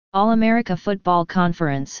All-America Football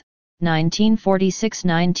Conference,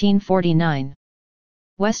 1946–1949.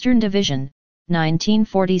 Western Division,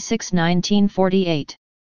 1946–1948.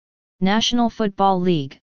 National Football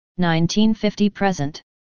League, 1950–present.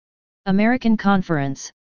 American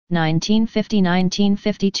Conference,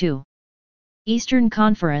 1950–1952. Eastern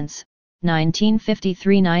Conference,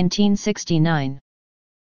 1953–1969.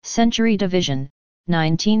 Century Division,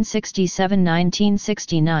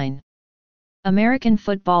 1967–1969. American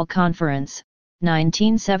Football Conference,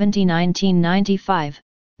 1970–1995,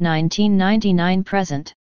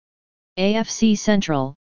 1999–present. AFC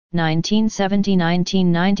Central,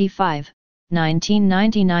 1970–1995,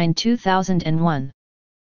 1999–2001.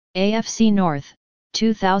 AFC North,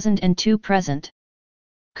 2002–present.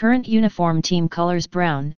 Current uniform team colors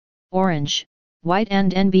brown, orange, white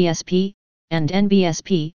and nbsp, and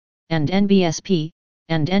nbsp, and nbsp,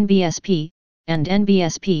 and nbsp, and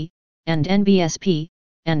nbsp, and nbsp,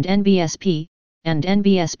 and nbsp, and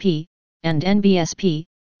nbsp, and nbsp,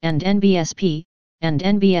 and nbsp, and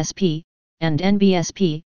nbsp, and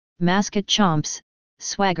nbsp, Mascot Chomps,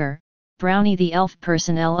 Swagger, Brownie the Elf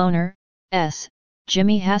Personnel Owner, S.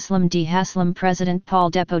 Jimmy Haslam D. Haslam President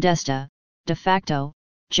Paul DePodesta, De facto,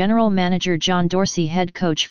 General Manager John Dorsey Head Coach